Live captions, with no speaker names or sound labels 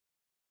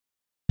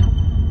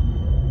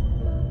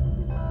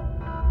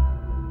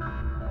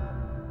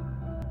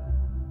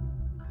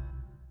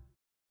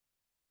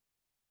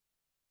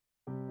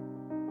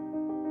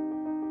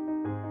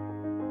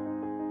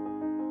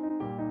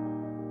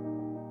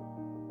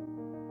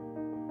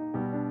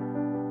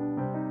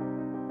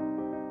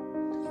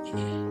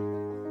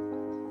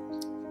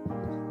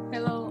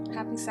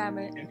Happy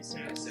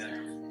Sabbath.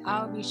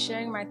 I'll be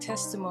sharing my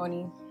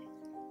testimony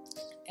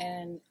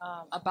and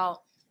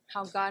about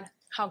how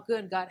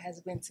good God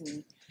has been to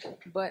me.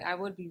 But I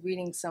would be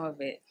reading some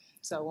of it,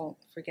 so I won't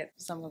forget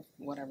some of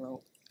what I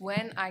wrote.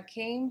 When I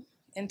came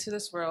into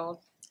this world,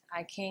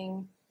 I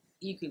came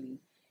eagerly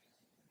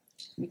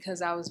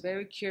because I was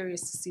very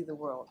curious to see the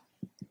world.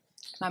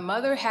 My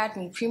mother had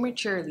me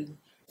prematurely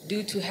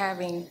due to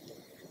having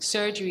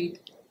surgery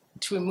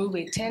to remove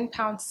a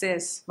 10-pound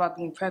cyst while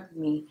being pregnant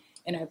with me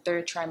in her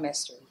third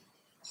trimester.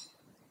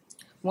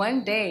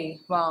 One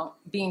day, while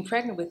being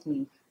pregnant with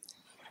me,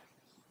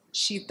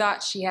 she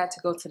thought she had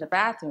to go to the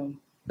bathroom,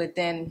 but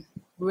then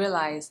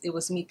realized it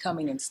was me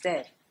coming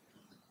instead.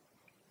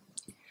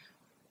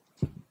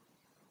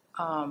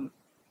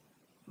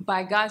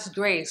 By God's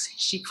grace,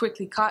 she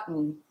quickly caught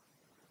me.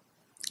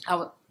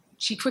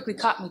 She quickly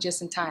caught me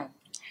just in time.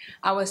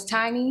 I was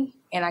tiny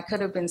and I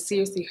could have been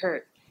seriously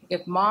hurt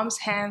if Mom's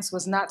hands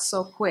was not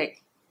so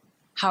quick.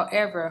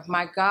 However,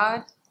 my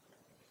God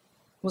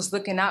was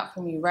looking out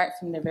for me right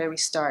from the very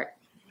start.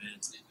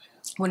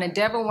 When the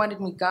devil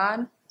wanted me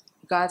gone,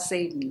 God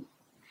saved me.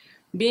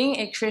 Being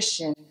a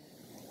Christian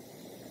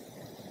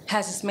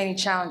has its many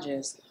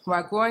challenges.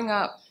 While growing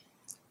up,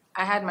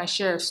 I had my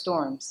share of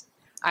storms.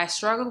 I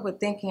struggled with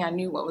thinking I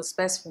knew what was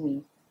best for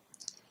me.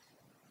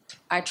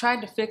 I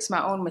tried to fix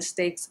my own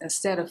mistakes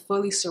instead of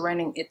fully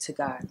surrendering it to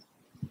God.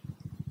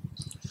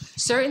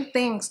 Certain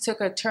things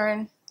took a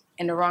turn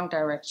in the wrong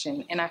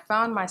direction, and I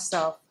found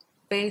myself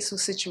faced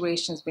with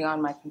situations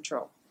beyond my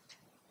control.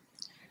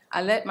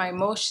 I let my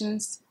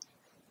emotions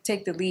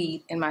take the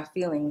lead and my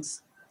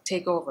feelings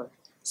take over.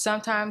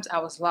 Sometimes I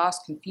was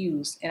lost,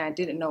 confused, and I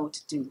didn't know what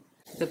to do.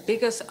 The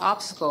biggest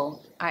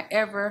obstacle I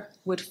ever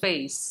would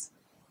face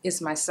is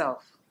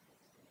myself.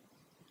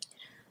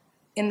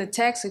 In the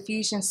text,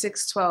 Ephesians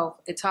 6:12,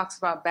 it talks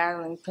about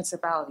battling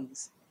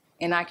principalities,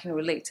 and I can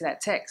relate to that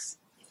text.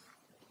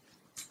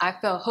 I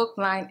fell hook,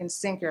 line, and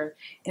sinker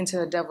into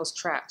the devil's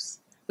traps,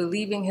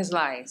 believing his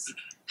lies.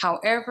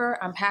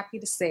 However, I'm happy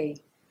to say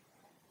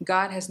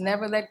God has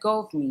never let go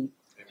of me.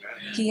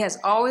 Amen. He has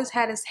always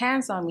had his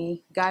hands on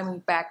me, guiding me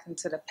back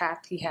into the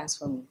path he has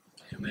for me.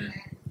 Amen.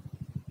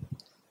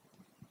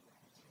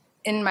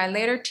 In my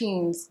later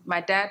teens,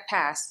 my dad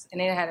passed, and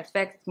it had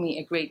affected me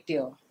a great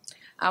deal.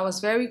 I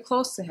was very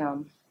close to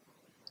him.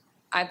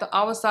 I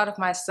always thought of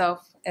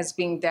myself as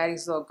being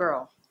daddy's little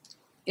girl.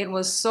 It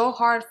was so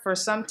hard for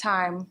some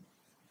time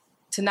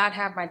to not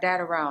have my dad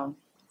around,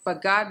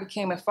 but God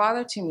became a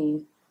father to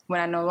me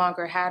when I no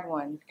longer had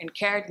one and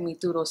carried me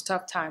through those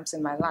tough times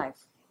in my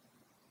life.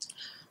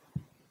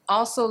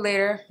 Also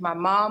later, my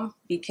mom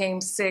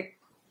became sick.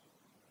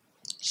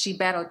 She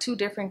battled 2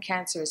 different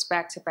cancers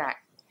back to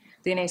back.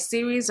 Then a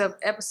series of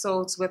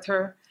episodes with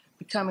her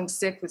becoming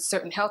sick with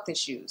certain health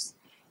issues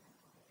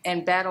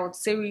and battled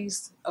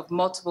series of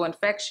multiple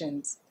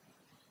infections.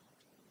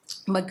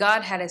 But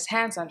God had his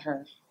hands on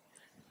her.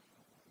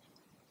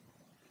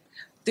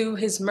 Through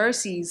his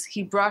mercies,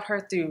 he brought her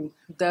through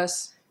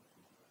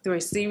a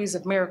series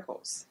of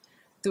miracles.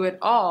 Through it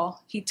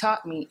all, he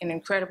taught me an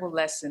incredible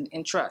lesson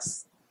in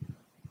trust.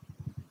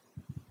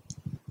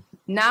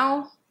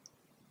 Now,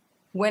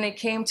 when it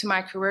came to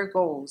my career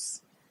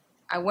goals,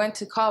 I went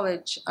to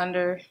college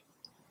under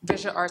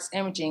visual arts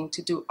imaging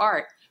to do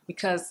art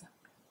because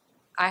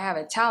I have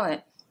a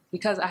talent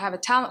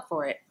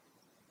for it.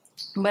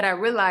 But I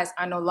realized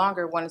I no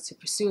longer wanted to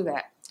pursue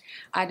that.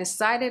 I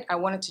decided I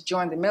wanted to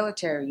join the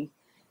military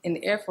in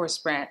the Air Force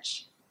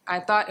branch. I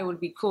thought it would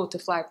be cool to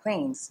fly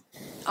planes.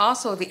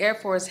 Also, the Air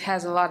Force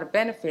has a lot of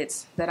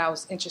benefits that I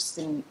was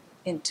interested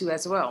into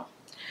as well,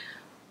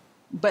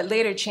 but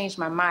later changed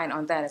my mind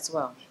on that as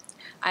well.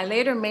 I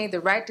later made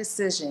the right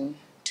decision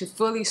to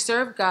fully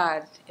serve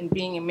God in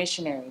being a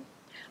missionary.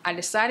 I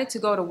decided to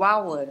go to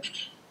Wildwood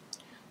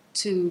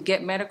to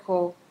get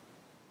medical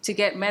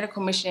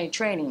missionary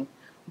training,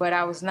 but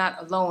I was not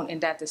alone in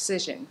that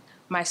decision.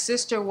 My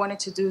sister wanted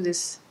to do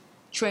this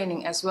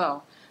training as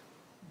well,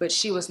 but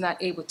she was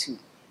not able to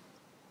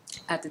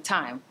at the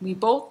time. We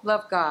both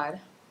love God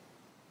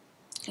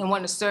and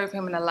want to serve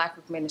him in a life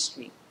of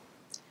ministry.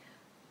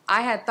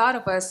 I had thought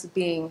of us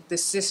being the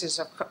sisters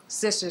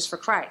for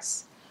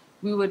Christ.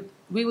 We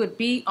would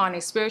be on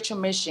a spiritual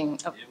mission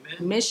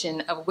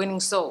of winning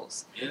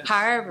souls. Yes.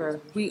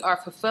 However, we are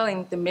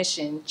fulfilling the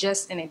mission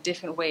just in a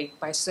different way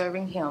by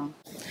serving him,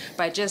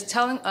 by just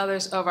telling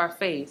others of our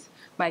faith,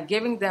 by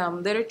giving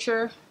them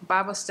literature,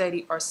 Bible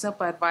study, or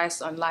simple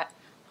advice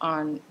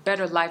on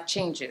better life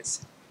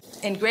changes.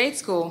 In grade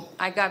school,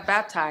 I got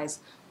baptized,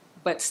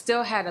 but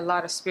still had a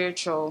lot of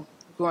spiritual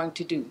growing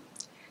to do.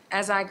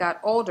 As I got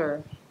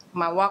older,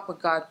 my walk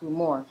with God grew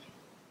more.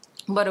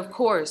 But of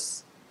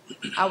course,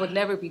 I would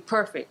never be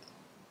perfect.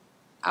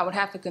 I would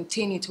have to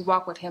continue to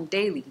walk with him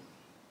daily.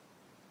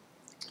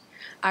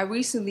 I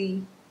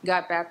recently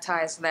got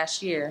baptized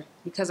last year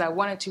because I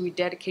wanted to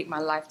rededicate my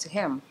life to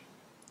him.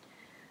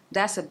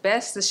 That's the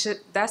best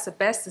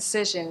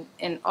decision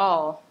in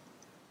all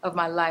of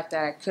my life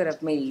that I could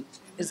have made,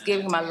 is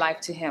giving my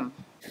life to him.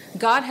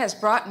 God has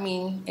brought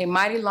me a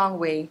mighty long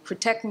way,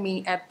 protecting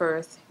me at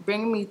birth,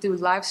 bringing me through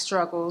life's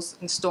struggles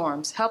and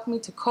storms, helped me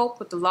to cope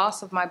with the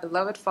loss of my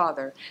beloved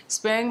father,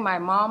 sparing my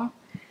mom,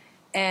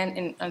 and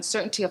in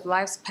uncertainty of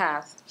life's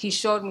path, he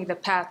showed me the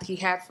path he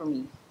had for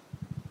me.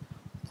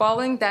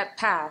 Following that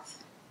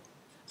path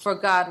for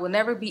God will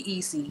never be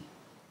easy.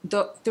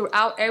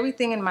 Throughout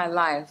everything in my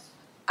life,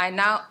 I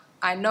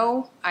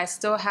know I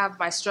still have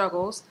my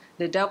struggles.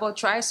 The devil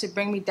tries to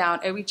bring me down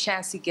every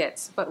chance he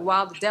gets. But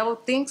while the devil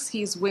thinks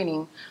he's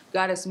winning,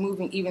 God is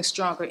moving even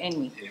stronger in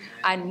me. Amen.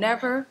 I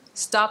never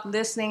stop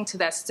listening to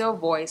that still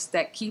voice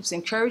that keeps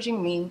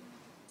encouraging me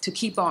to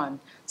keep on.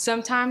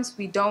 Sometimes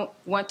we don't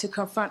want to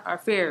confront our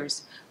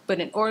fears, but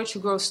in order to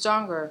grow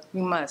stronger,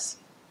 we must.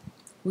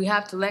 We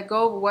have to let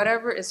go of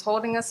whatever is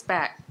holding us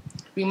back.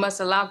 We must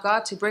allow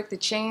God to break the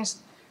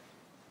chains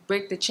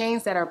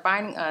that are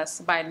binding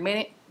us by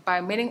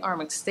admitting our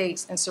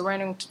mistakes and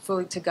surrendering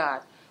fully to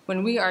God.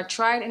 When we are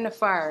tried in the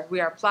fire, we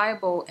are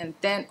pliable, and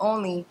then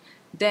only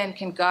then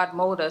can God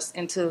mold us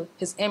into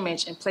his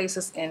image and place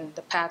us in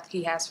the path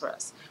he has for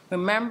us.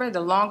 Remember,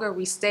 the longer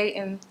we stay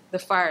in the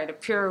fire, the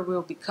purer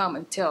we'll become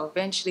until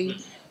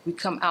eventually we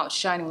come out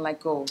shining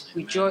like gold,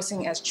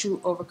 rejoicing as true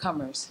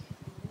overcomers.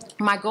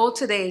 My goal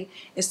today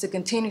is to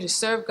continue to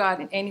serve God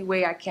in any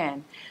way I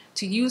can,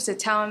 to use the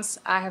talents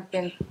I have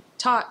been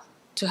taught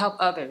to help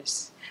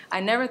others. I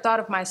never thought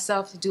of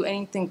myself to do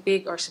anything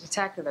big or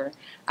spectacular.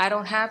 I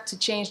don't have to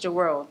change the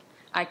world.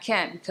 I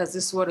can't, because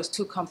this world is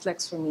too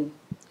complex for me.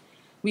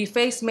 We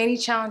face many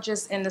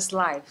challenges in this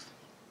life,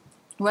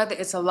 whether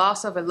it's a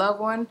loss of a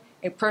loved one,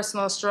 a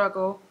personal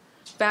struggle,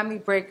 family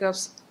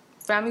breakups,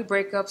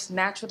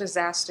 natural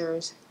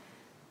disasters,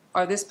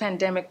 or this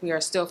pandemic we are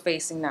still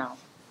facing now.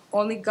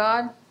 Only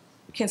God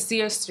can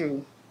see us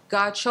through.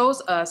 God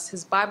chose us,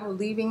 his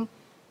Bible-believing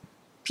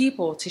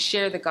people, to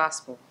share the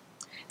gospel.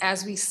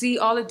 As we see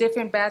all the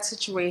different bad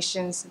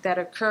situations that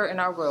occur in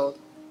our world,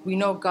 we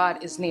know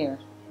God is near.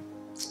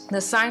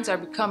 The signs are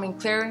becoming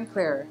clearer and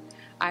clearer.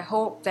 I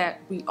hope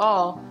that we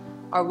all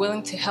are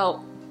willing to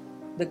help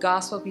the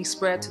gospel be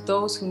spread to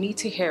those who need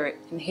to hear it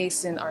and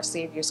hasten our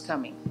Savior's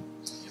coming.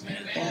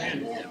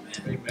 Amen. Amen.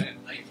 Amen.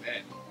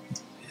 Amen.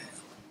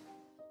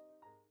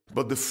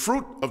 But the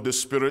fruit of the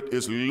Spirit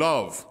is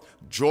love,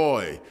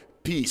 joy,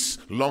 peace,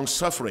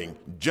 long-suffering,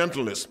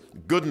 gentleness,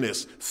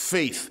 goodness,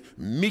 faith,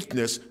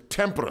 meekness,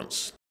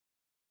 temperance.